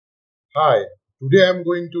Hi, today I am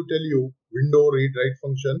going to tell you window read write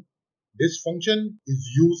function. This function is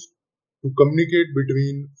used to communicate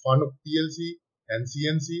between FANUC PLC and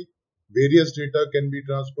CNC. Various data can be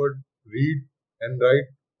transferred, read and write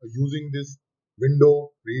using this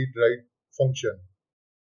window read write function.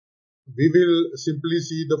 We will simply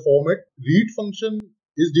see the format. Read function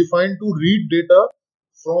is defined to read data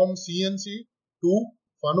from CNC to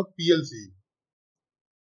FANUC PLC.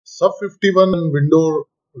 Sub 51 window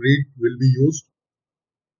read will be used.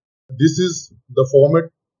 This is the format.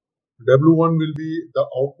 W1 will be the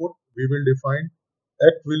output we will define.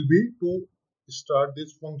 Act will be to start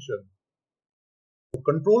this function. The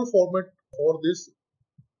control format for this,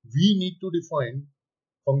 we need to define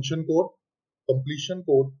function code, completion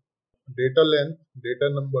code, data length,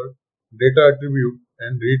 data number, data attribute,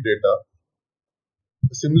 and read data.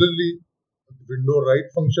 Similarly, window write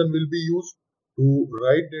function will be used to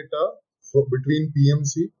write data between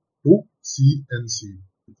PMC to CNC,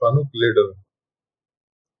 FANUC ladder.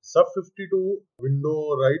 Sub 52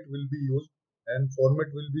 window write will be used and format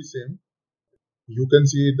will be same. You can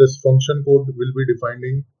see this function code will be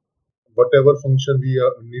defining whatever function we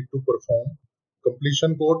need to perform.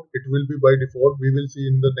 Completion code, it will be by default. We will see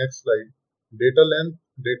in the next slide. Data length,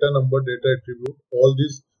 data number, data attribute, all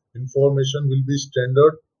this information will be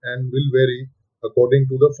standard and will vary according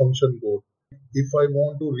to the function code. If I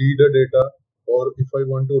want to read a data or if I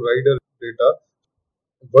want to write a data,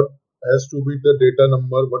 what has to be the data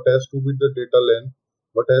number, what has to be the data length,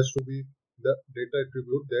 what has to be the data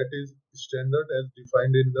attribute, that is standard as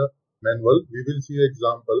defined in the manual. We will see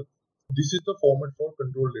example. This is the format for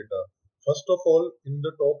control data. First of all, in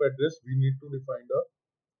the top address, we need to define the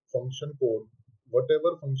function code.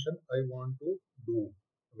 Whatever function I want to do,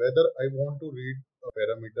 whether I want to read a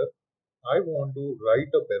parameter, I want to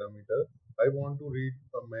write a parameter, I want to read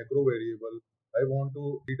a macro variable, I want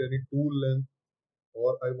to read any tool length,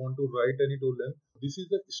 or I want to write any tool length. This is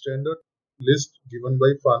the standard list given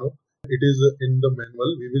by FANUC. It is in the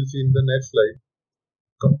manual. We will see in the next slide.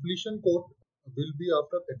 Completion code will be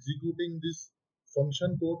after executing this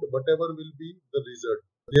function code, whatever will be the result.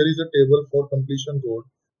 There is a table for completion code.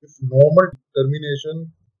 If normal termination,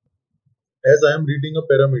 as I am reading a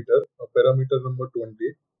parameter number 20,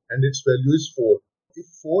 and its value is 4. If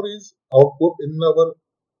 4 is output in our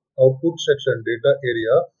output section data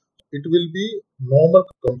area, it will be normal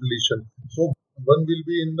completion. So one will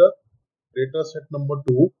be in the data set number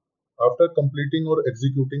 2. After completing or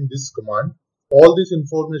executing this command, all this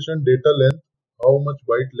information, data length, how much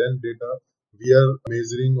byte length data we are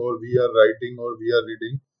measuring or we are writing or we are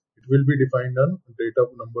reading, it will be defined on data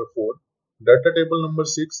number 4. Data table number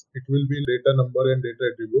 6, it will be data number and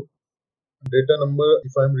data attribute. Data number,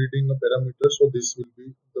 if I am reading a parameter, so this will be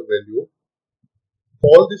the value.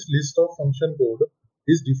 All this list of function code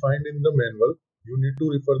is defined in the manual. You need to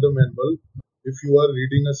refer the manual. If you are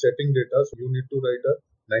reading a setting data, so you need to write a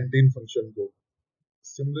 19 function code.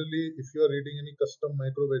 Similarly, if you are reading any custom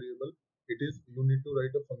micro variable, it is you need to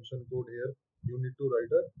write a function code here. You need to write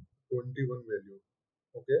a 21 value.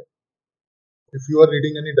 Okay. If you are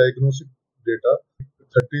reading any diagnostic data,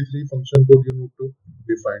 33 function code you need to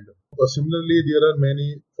define. Similarly, there are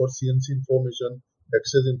many for CNC information,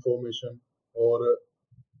 access information, or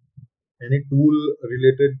any tool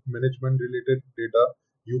related management related data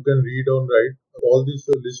you can read or write. All this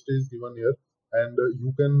list is given here, and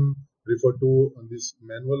you can refer to this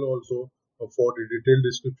manual also for the detailed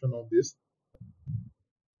description of this.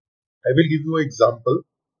 I will give you an example.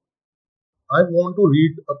 I want to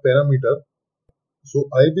read a parameter, so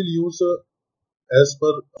I will use as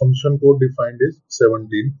per function code defined is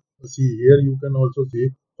 17. See here, you can also see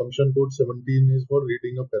function code 17 is for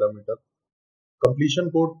reading a parameter.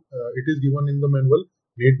 Completion code, it is given in the manual,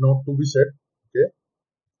 need not to be set. Okay,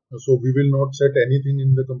 so we will not set anything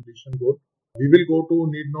in the completion code. We will go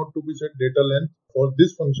to need not to be set data length for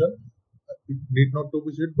this function. It need not to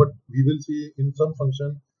be set, but we will see in some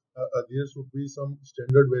function there should be some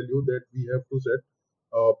standard value that we have to set.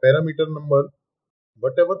 Parameter number,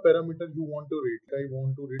 whatever parameter you want to read. I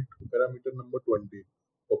want to read parameter number 20.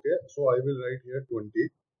 Okay, so I will write here 20,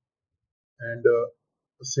 and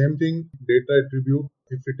same thing, data attribute,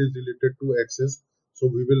 if it is related to access, so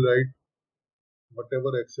we will write whatever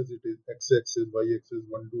access it is, x axis, y axis,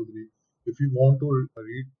 1 2 3. If you want to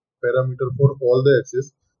read parameter for all the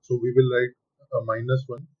axes, so we will write a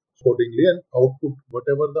 -1 accordingly, and output,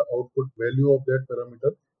 whatever the output value of that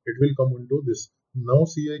parameter, it will come into this. Now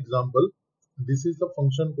see an example. This is the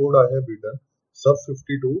function code I have written. Sub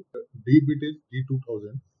 52, d bit is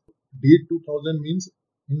d2000. d2000 means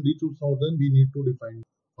in d2000 we need to define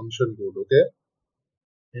function code. Okay,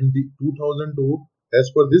 in the 2002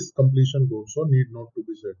 as per this completion code, so need not to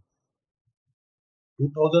be set.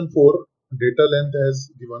 2004 data length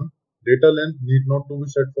has given. Data length need not to be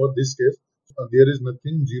set for this case. There is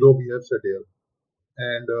nothing, 0 we have set here.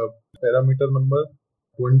 And parameter number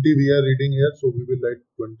 20 we are reading here, so we will write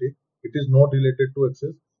 20. It is not related to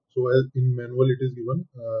access, so as in manual it is given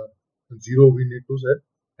 0 we need to set.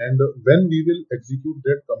 And when we will execute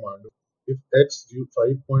that command, if x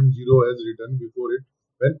 5.0 has written before it,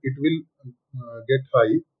 when it will get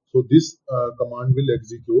high, so this command will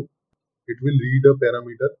execute. It will read a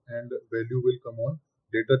parameter and value will come on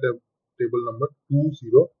data table number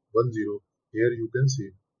 2010. Here you can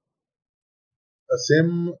see.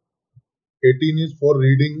 Same 18 is for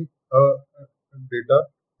reading data,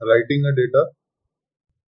 writing a data.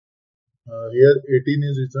 Here 18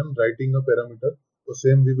 is written writing a parameter. So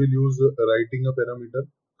same we will use writing a parameter.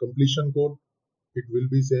 Completion code, it will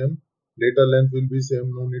be same. Data length will be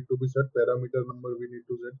same, no need to be set. Parameter number we need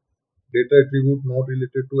to set. Data attribute not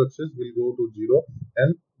related to access will go to 0.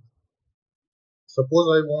 And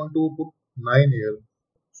suppose I want to put 9 here,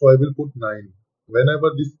 so I will put 9.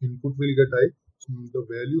 Whenever this input will get high, the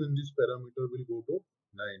value in this parameter will go to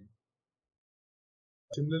 9.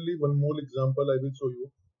 Similarly, one more example I will show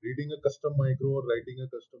you. Reading a custom micro or writing a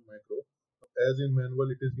custom macro. As in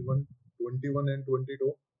manual it is given 21 and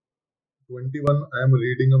 22. 21 I am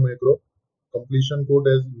reading a macro. Completion code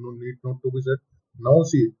has no need not to be set. Now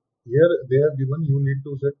see, here they have given you need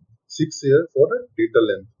to set 6 here for a data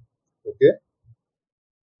length. Okay.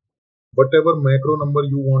 Whatever macro number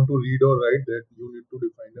you want to read or write, that you need to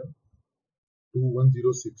define a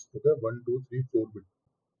 2106. Okay, 1, 2, 3, 4 bit.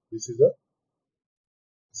 This is a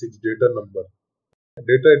 6 data number.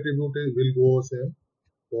 Data attribute will go same.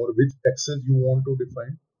 For which access you want to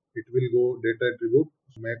define, it will go data attribute.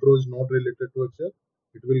 Macro is not related to access,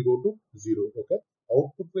 it will go to 0. Okay.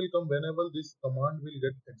 Output will come whenever this command will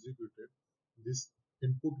get executed. This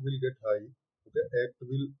input will get high. Okay. Act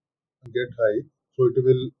will get high, so it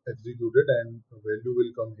will execute it and value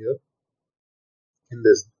will come here in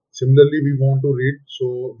this. Similarly, we want to read,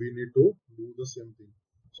 so we need to do the same thing.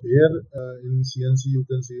 So here in CNC you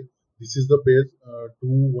can see this is the page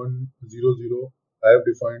 2100. I have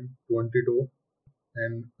defined 22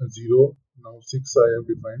 and 0. Now 6 I have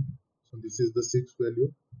defined. So this is the 6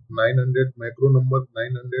 value. 900 macro number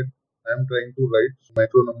 900. I am trying to write. So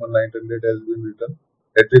macro number 900 has been written.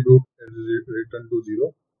 Attribute is written to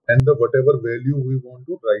 0. And the whatever value we want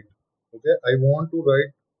to write. Okay. I want to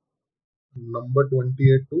write number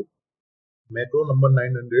 28 to macro number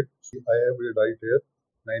 900. See, I have write here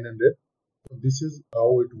 900. So this is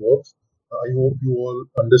how it works. I hope you all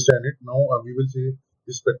understand it. Now we will see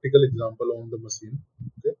this practical example on the machine.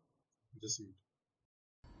 Okay, just see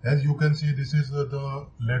it. As you can see, this is the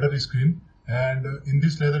ladder screen, and in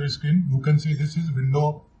this ladder screen, you can see this is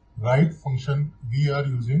window write function we are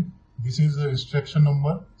using. This is the instruction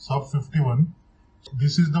number sub 51.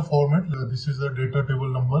 This is the format. This is the data table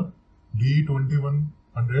number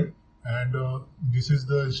D2100, and this is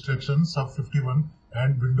the instruction sub 51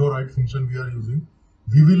 and window write function we are using.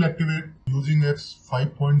 We will activate using X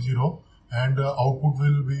 5.0 and output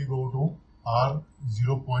will be go to R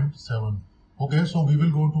 0.7. Okay, so we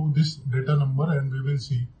will go to this data number and we will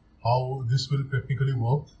see how this will practically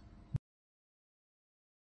work.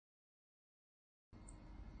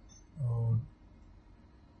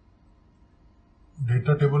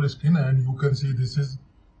 Data table screen, and you can see this is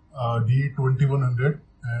D2100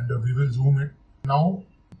 and we will zoom it. Now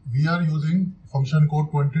we are using function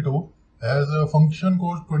code 22. As a function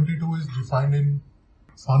code 22 is defined in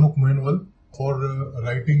FANUC manual for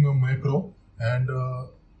writing a macro, and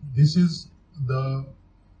this is the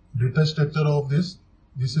data structure of this.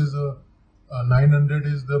 This is 900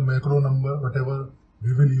 is the macro number whatever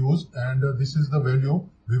we will use, and this is the value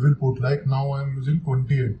we will put. Like now I am using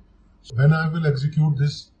 28. So when I will execute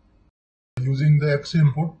this using the X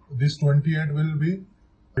input, this 28 will be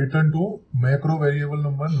returned to macro variable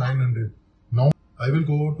number 900. Now I will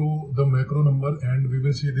go to the macro number and we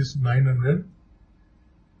will see this 900,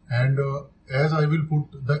 and as I will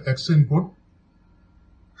put the X input,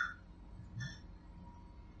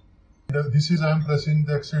 and this is I am pressing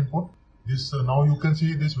the X input. This now you can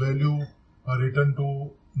see this value returned to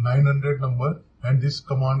 900 number, and this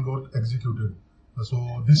command got executed. So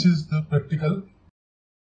this is the practical